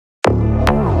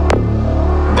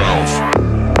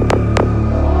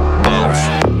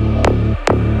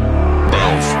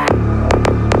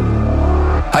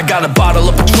got a bottle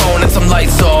of Patron and some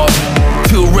lights off,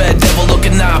 two red devil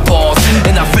looking eyeballs,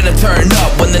 and I finna turn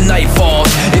up when the night falls.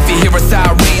 If you hear a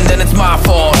siren, then it's my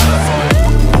fault.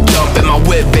 Jump in my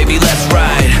whip, baby, let's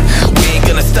ride. We ain't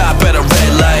gonna stop at a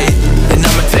red light, and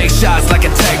I'ma take shots like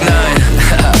a Tech 9.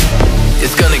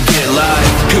 It's gonna get live.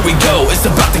 Here we go, it's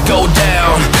about to go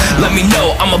down. Let me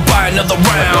know, I'ma buy another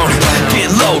round.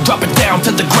 Get low, drop it down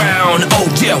to the ground.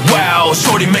 Oh yeah, wow,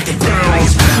 shorty make it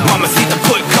bounce. Mama see the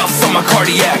put cuffs on my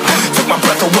cardiac. Took my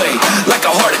breath away like a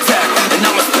heart attack, and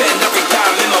I'ma spend every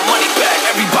dime and my money back.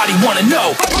 Everybody wanna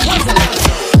know.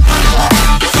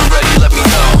 If you're ready, let me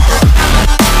know.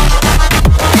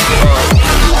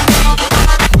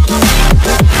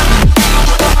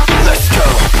 Let's go.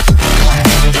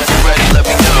 If you're ready, let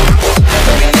me know.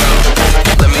 Let me know.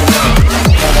 Let me know.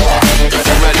 If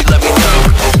you're ready, let me know.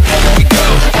 Here we go.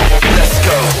 Let's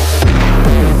go.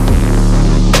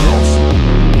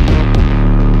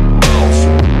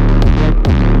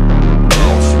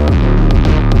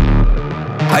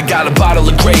 I got a bottle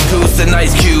of Grey Goose and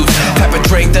ice cubes, type of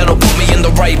drink that'll put me in the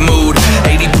right mood.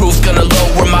 80 proof's gonna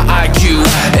lower my IQ,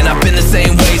 and I've been the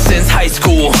same way since high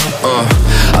school.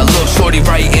 I look shorty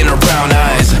right in her brown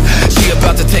eyes. She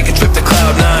about to take a trip to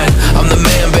Cloud 9. I'm the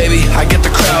man, baby, I get the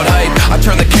crowd hype. I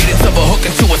turn the cadence of a hook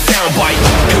into a soundbite.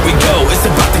 Here we go, it's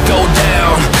about to go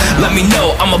down. Let me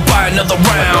know, I'ma buy another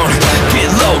round. Get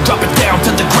low, drop it down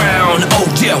to the ground. Oh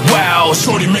yeah, wow,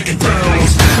 shorty make it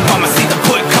bounce. Mama see the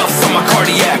put cuffs on my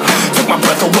cardiac. Took my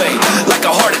breath away like a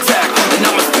heart attack, and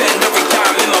I'ma spend every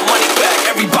dime and my money back.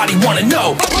 Everybody wanna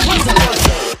know.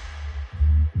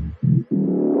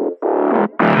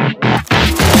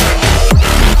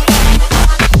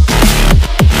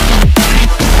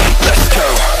 Let's go.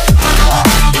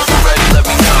 If you're ready, let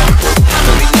me know.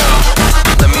 Let me know.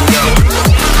 Let me know.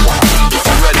 If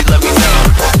you're ready, let me know.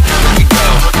 Here we go.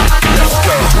 Let's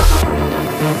go.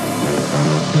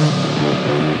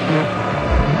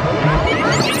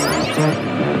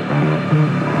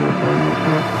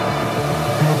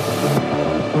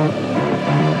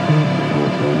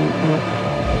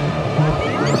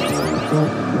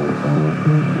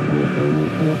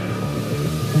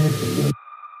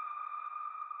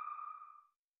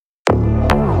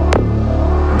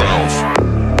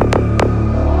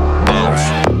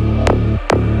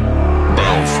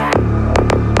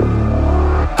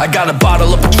 I got a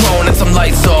bottle of Patron and some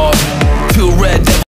lights off, two red devil